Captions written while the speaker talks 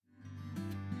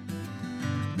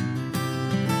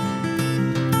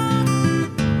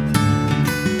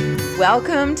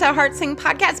Welcome to Heart Sing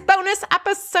Podcast bonus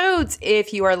episodes.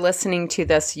 If you are listening to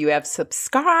this, you have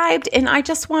subscribed, and I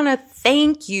just want to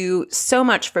thank you so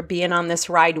much for being on this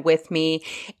ride with me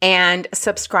and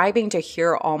subscribing to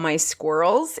hear all my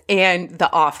squirrels and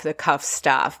the off-the-cuff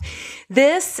stuff.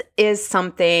 This is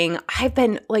something I've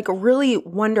been really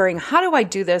wondering, how do I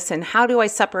do this and how do I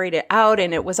separate it out?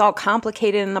 And it was all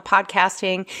complicated in the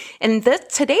podcasting. And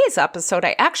today's episode,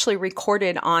 I actually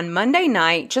recorded on Monday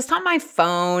night, just on my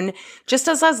phone, just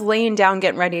as I was laying down,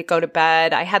 getting ready to go to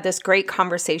bed. I had this great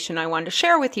conversation I wanted to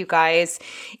share with you guys.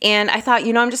 And I thought,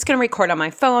 I'm just going to record on my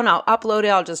phone. I'll upload it.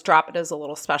 I'll just drop it as a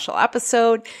little special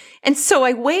episode. And so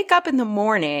I wake up in the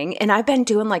morning and I've been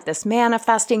doing this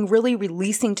manifesting, really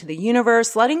releasing to the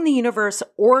universe, letting the universe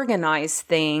organize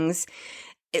things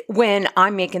when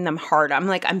I'm making them hard.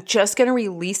 I'm just going to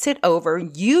release it over.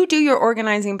 You do your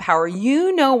organizing power.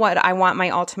 You know what I want my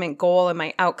ultimate goal and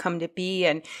my outcome to be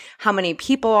and how many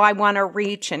people I want to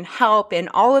reach and help and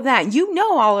all of that. You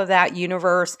know all of that,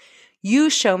 universe. You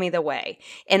show me the way.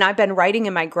 And I've been writing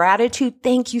in my gratitude.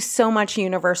 Thank you so much,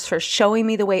 universe, for showing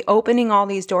me the way, opening all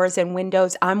these doors and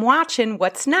windows. I'm watching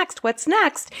what's next, what's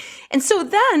next. And so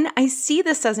then I see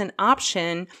this as an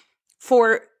option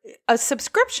for a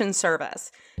subscription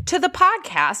service to the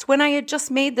podcast when I had just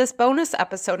made this bonus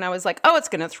episode and I was like, oh, it's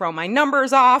going to throw my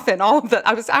numbers off and all of that.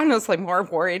 I was honestly more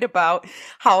worried about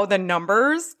how the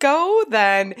numbers go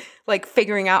than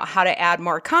figuring out how to add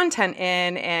more content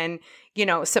in and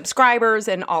subscribers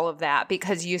and all of that,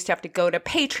 because you used to have to go to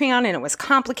Patreon and it was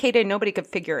complicated. Nobody could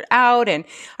figure it out. And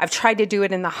I've tried to do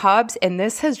it in the hubs, and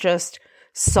this has just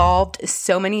solved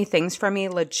so many things for me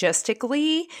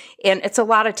logistically. And it's a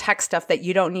lot of tech stuff that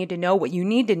you don't need to know. What you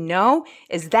need to know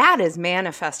is that is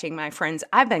manifesting, my friends.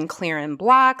 I've been clearing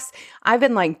blocks. I've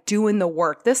been doing the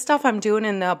work. This stuff I'm doing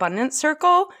in the abundance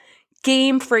circle,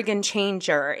 game friggin'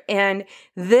 changer. And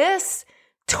this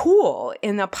tool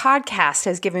in the podcast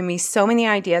has given me so many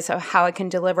ideas of how I can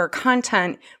deliver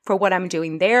content for what I'm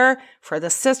doing there, for the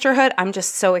sisterhood. I'm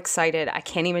just so excited. I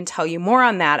can't even tell you more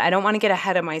on that. I don't want to get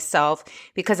ahead of myself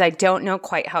because I don't know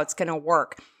quite how it's going to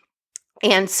work.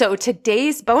 And so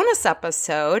today's bonus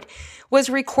episode was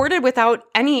recorded without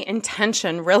any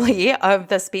intention, really, of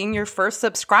this being your first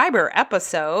subscriber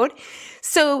episode.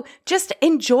 So just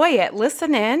enjoy it.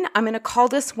 Listen in. I'm going to call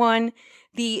this one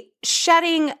the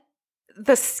shedding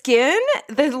the skin,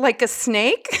 like a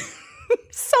snake,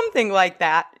 something like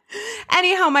that.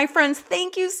 Anyhow, my friends,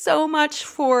 thank you so much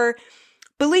for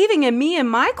believing in me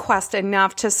and my quest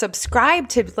enough to subscribe,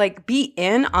 to be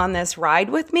in on this ride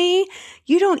with me.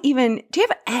 Do you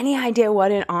have any idea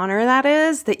what an honor that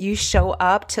is, that you show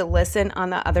up to listen on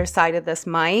the other side of this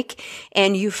mic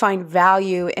and you find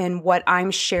value in what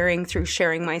I'm sharing through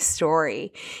sharing my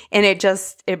story? And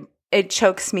it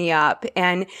chokes me up.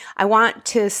 And I want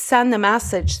to send the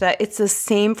message that it's the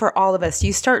same for all of us.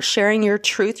 You start sharing your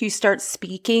truth, you start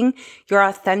speaking your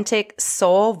authentic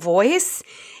soul voice,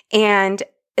 and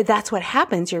that's what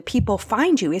happens. Your people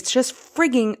find you. It's just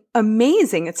frigging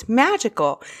amazing. It's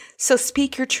magical. So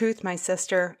speak your truth, my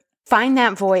sister. Find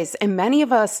that voice. And many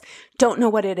of us don't know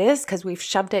what it is because we've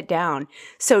shoved it down.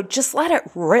 So just let it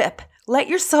rip. Let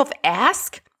yourself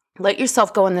ask. Let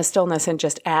yourself go in the stillness and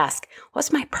just ask,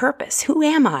 what's my purpose? Who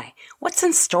am I? What's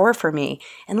in store for me?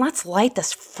 And let's light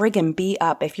this friggin' bee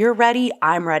up. If you're ready,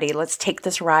 I'm ready. Let's take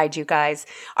this ride, you guys.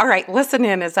 All right, listen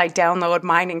in as I download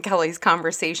mine and Kelly's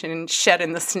conversation and shed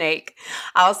in the snake.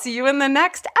 I'll see you in the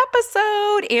next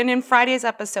episode and in Friday's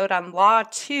episode on Law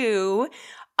 2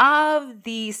 of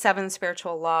the 7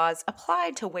 spiritual laws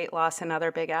applied to weight loss and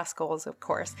other big-ass goals, of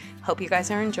course. Hope you guys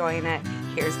are enjoying it.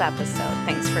 Here's the episode.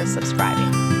 Thanks for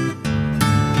subscribing.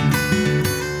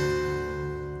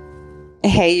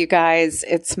 Hey, you guys,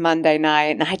 it's Monday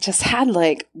night, and I just had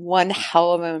one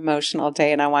hell of an emotional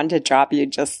day, and I wanted to drop you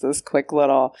just this quick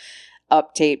little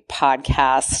update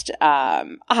podcast.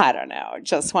 I don't know,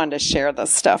 just wanted to share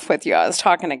this stuff with you. I was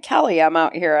talking to Kelly. I'm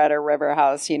out here at her river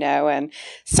house, and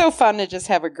so fun to just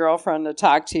have a girlfriend to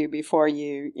talk to before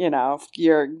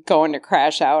you're going to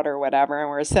crash out or whatever. And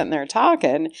we're sitting there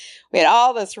talking. We had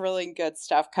all this really good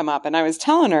stuff come up, and I was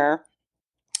telling her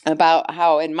about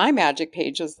how in my magic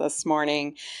pages this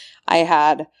morning, I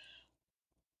had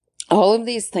all of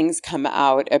these things come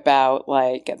out about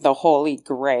the Holy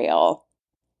Grail.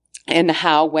 And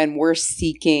how when we're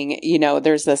seeking,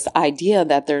 there's this idea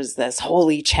that there's this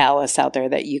holy chalice out there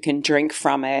that you can drink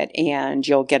from it and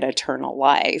you'll get eternal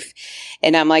life.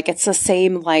 And I'm like, it's the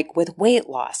same with weight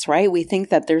loss, right? We think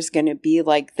that there's going to be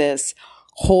this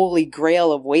holy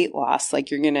grail of weight loss.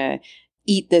 You're going to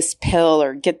eat this pill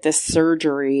or get this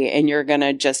surgery and you're going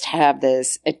to just have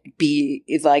this, be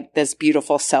like this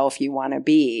beautiful self you want to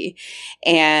be.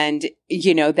 And,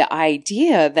 the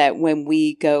idea that when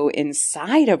we go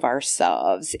inside of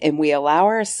ourselves and we allow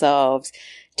ourselves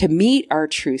to meet our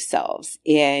true selves.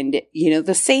 And,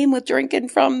 the same with drinking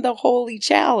from the holy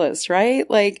chalice, right?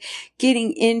 Like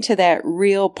getting into that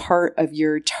real part of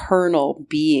your eternal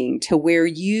being to where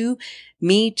you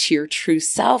meet your true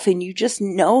self and you just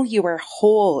know you are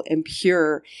whole and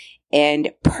pure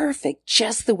and perfect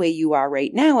just the way you are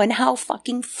right now, and how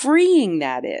fucking freeing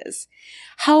that is.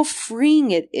 How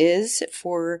freeing it is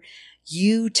for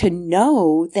you to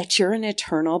know that you're an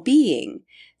eternal being.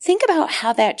 Think about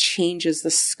how that changes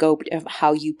the scope of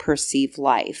how you perceive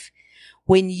life.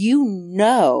 When you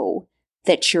know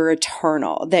that you're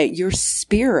eternal, that your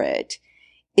spirit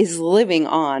is living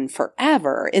on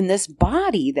forever in this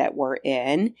body that we're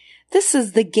in, this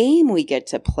is the game we get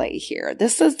to play here.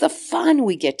 This is the fun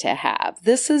we get to have.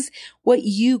 This is what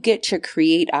you get to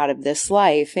create out of this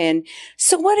life. And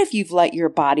so what if you've let your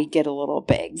body get a little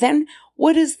big? Then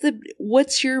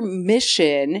what's your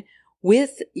mission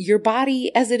with your body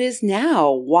as it is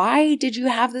now? Why did you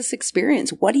have this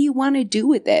experience? What do you want to do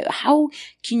with it? How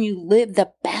can you live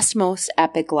the best, most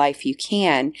epic life you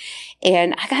can?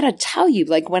 And I got to tell you,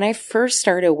 like when I first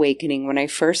started awakening, when I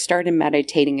first started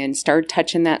meditating and started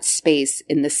touching that space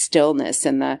in the stillness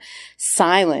and the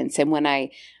silence, and when I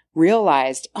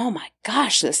realized, oh my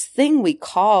gosh, this thing we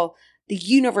call the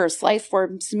universe, life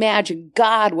forms, magic,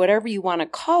 God, whatever you want to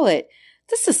call it,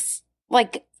 this is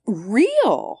like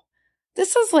real.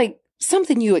 This is like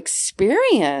something you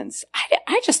experience.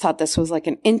 I just thought this was like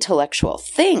an intellectual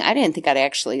thing. I didn't think I'd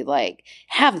actually like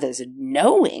have this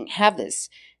knowing, have this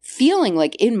feeling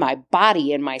like in my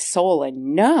body, in my soul,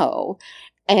 and know.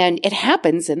 And it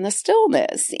happens in the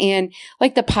stillness. And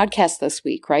like the podcast this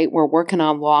week, right? We're working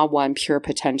on Law 1, Pure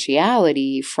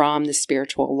Potentiality from the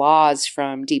spiritual laws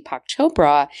from Deepak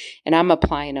Chopra, and I'm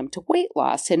applying them to weight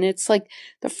loss. And it's like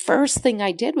the first thing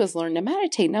I did was learn to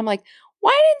meditate. And I'm like,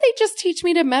 why didn't they just teach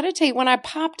me to meditate when I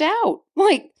popped out?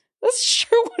 Like, this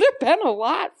sure would have been a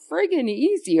lot friggin'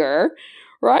 easier,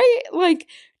 right? Like,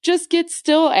 just get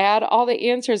still, all the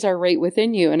answers are right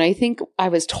within you. And I think I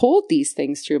was told these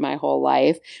things through my whole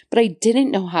life, but I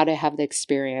didn't know how to have the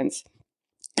experience.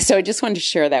 So I just wanted to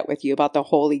share that with you about the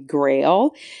Holy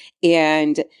Grail.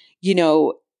 And,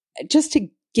 just to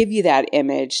give you that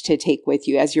image to take with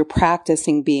you as you're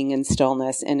practicing being in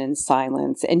stillness and in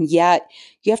silence. And yet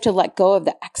you have to let go of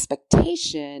the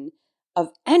expectation of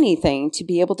anything to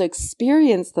be able to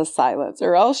experience the silence,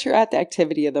 or else you're at the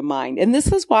activity of the mind. And this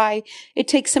is why it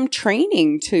takes some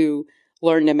training to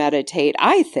learn to meditate.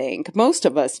 I think most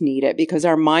of us need it because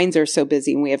our minds are so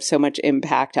busy and we have so much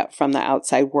impact up from the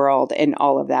outside world and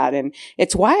all of that. And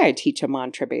it's why I teach a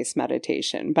mantra-based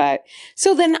meditation. But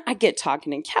so then I get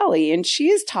talking to Kelly and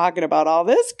she's talking about all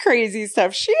this crazy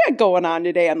stuff she had going on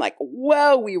today. I'm like,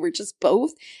 whoa, we were just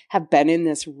both have been in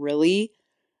this really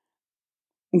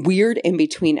weird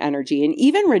in-between energy. And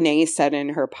even Renee said in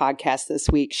her podcast this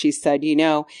week, she said,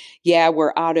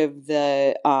 we're out of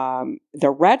the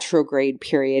retrograde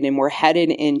period and we're headed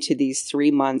into these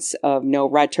 3 months of no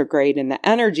retrograde in the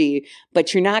energy,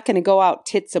 but you're not going to go out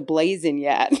tits a-blazing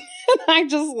yet. And I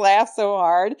just laughed so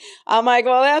hard. I'm like,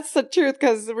 well, that's the truth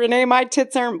because Renee, my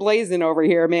tits aren't blazing over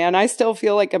here, man. I still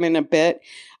feel like I'm in a bit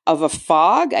of a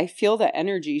fog. I feel the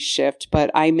energy shift,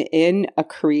 but I'm in a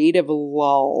creative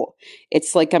lull.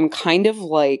 It's like I'm kind of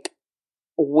like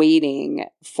waiting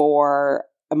for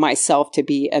myself to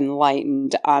be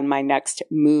enlightened on my next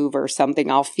move or something.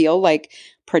 I'll feel like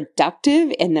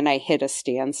productive and then I hit a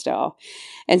standstill.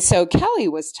 And so Kelly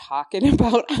was talking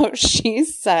about how she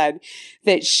said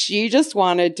that she just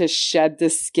wanted to shed the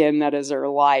skin that is her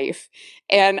life.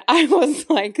 And I was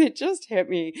like, it just hit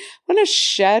me. I want to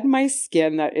shed my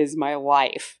skin that is my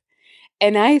life.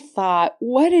 And I thought,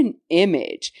 what an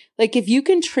image. Like if you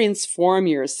can transform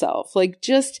yourself, like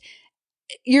just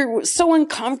you're so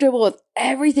uncomfortable with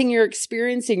everything you're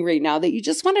experiencing right now that you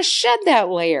just want to shed that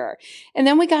layer. And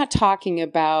then we got talking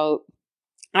about,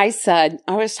 I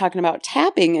was talking about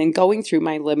tapping and going through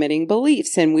my limiting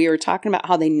beliefs. And we were talking about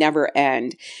how they never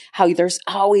end, how there's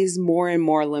always more and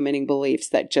more limiting beliefs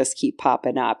that just keep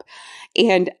popping up.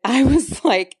 And I was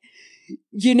like,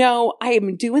 I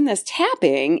am doing this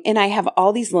tapping and I have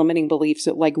all these limiting beliefs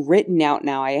like written out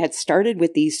now. I had started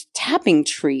with these tapping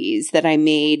trees that I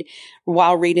made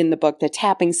while reading the book, The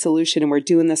Tapping Solution. And we're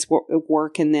doing this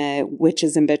work in the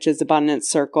Witches and Bitches Abundance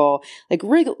Circle, like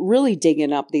really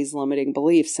digging up these limiting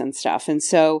beliefs and stuff. And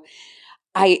so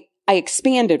I I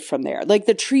expanded from there. Like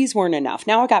the trees weren't enough.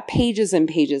 Now I got pages and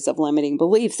pages of limiting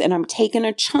beliefs, and I'm taking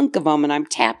a chunk of them and I'm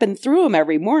tapping through them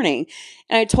every morning.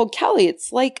 And I told Kelly,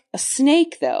 it's like a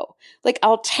snake though. Like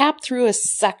I'll tap through a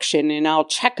section and I'll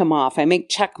check them off. I make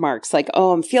check marks like,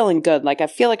 oh, I'm feeling good. Like I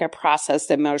feel like I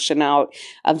processed emotion out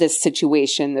of this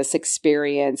situation, this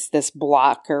experience, this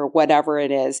block or whatever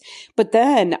it is. But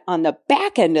then on the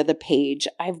back end of the page,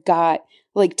 I've got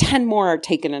like 10 more are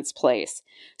taking its place.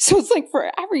 So it's like for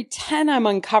every 10 I'm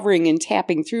uncovering and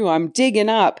tapping through, I'm digging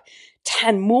up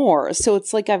 10 more. So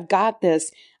it's like I've got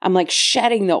this, I'm like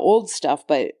shedding the old stuff,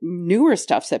 but newer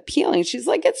stuff's appealing. She's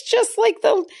like, it's just like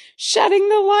the shedding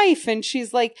the life. And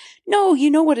she's like, no, you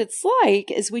know what it's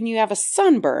like is when you have a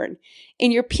sunburn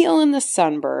and you're peeling the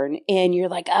sunburn and you're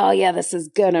like, oh yeah, this is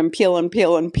good. I'm peeling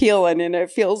and it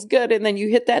feels good. And then you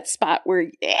hit that spot where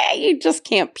you just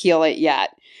can't peel it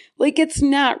yet. Like it's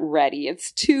not ready.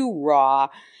 It's too raw.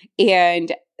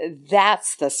 And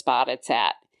that's the spot it's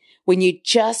at. When you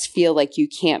just feel like you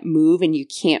can't move and you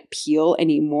can't peel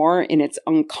anymore and it's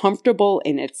uncomfortable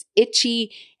and it's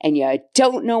itchy and you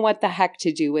don't know what the heck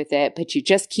to do with it, but you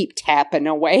just keep tapping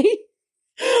away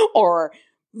or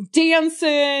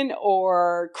dancing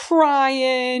or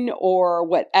crying or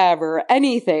whatever,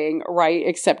 anything, right?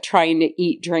 Except trying to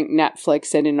eat, drink,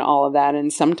 Netflix and all of that.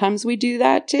 And sometimes we do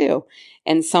that too.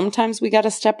 And sometimes we got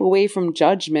to step away from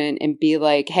judgment and be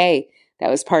like, hey, that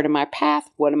was part of my path.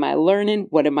 What am I learning?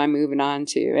 What am I moving on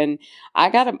to? And I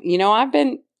got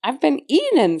to, I've been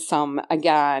eating some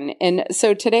again. And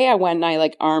so today I went and I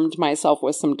like armed myself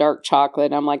with some dark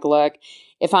chocolate. I'm like, look,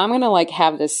 if I'm going to like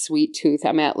have this sweet tooth,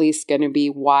 I'm at least going to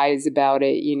be wise about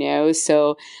it, you know?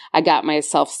 So I got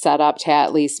myself set up to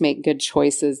at least make good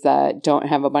choices that don't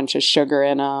have a bunch of sugar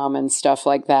in them and stuff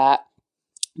like that.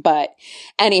 But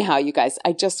anyhow, you guys,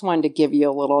 I just wanted to give you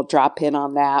a little drop in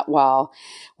on that while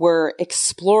we're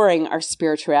exploring our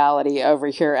spirituality over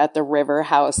here at the River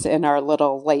House in our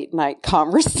little late night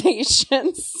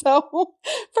conversations. So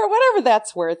for whatever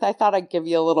that's worth, I thought I'd give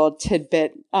you a little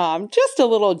tidbit, just a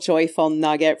little joyful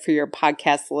nugget for your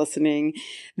podcast listening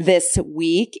this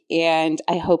week. And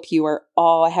I hope you are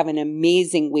all have an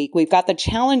amazing week. We've got the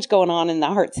challenge going on in the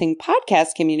Heart Sing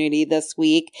podcast community this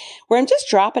week, where I'm just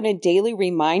dropping a daily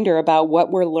reminder about what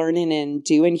we're learning and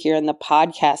doing here in the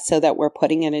podcast so that we're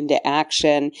putting it into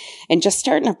action and just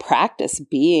starting to practice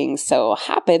being. So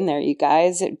hop in there, you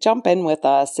guys. Jump in with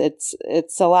us.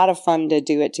 It's a lot of fun to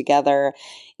do it together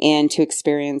and to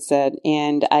experience it.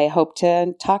 And I hope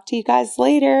to talk to you guys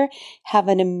later. Have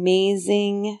an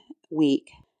amazing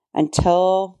week.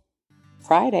 Until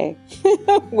Friday,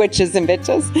 witches and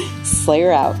bitches,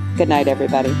 Slayer out. Good night,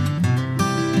 everybody.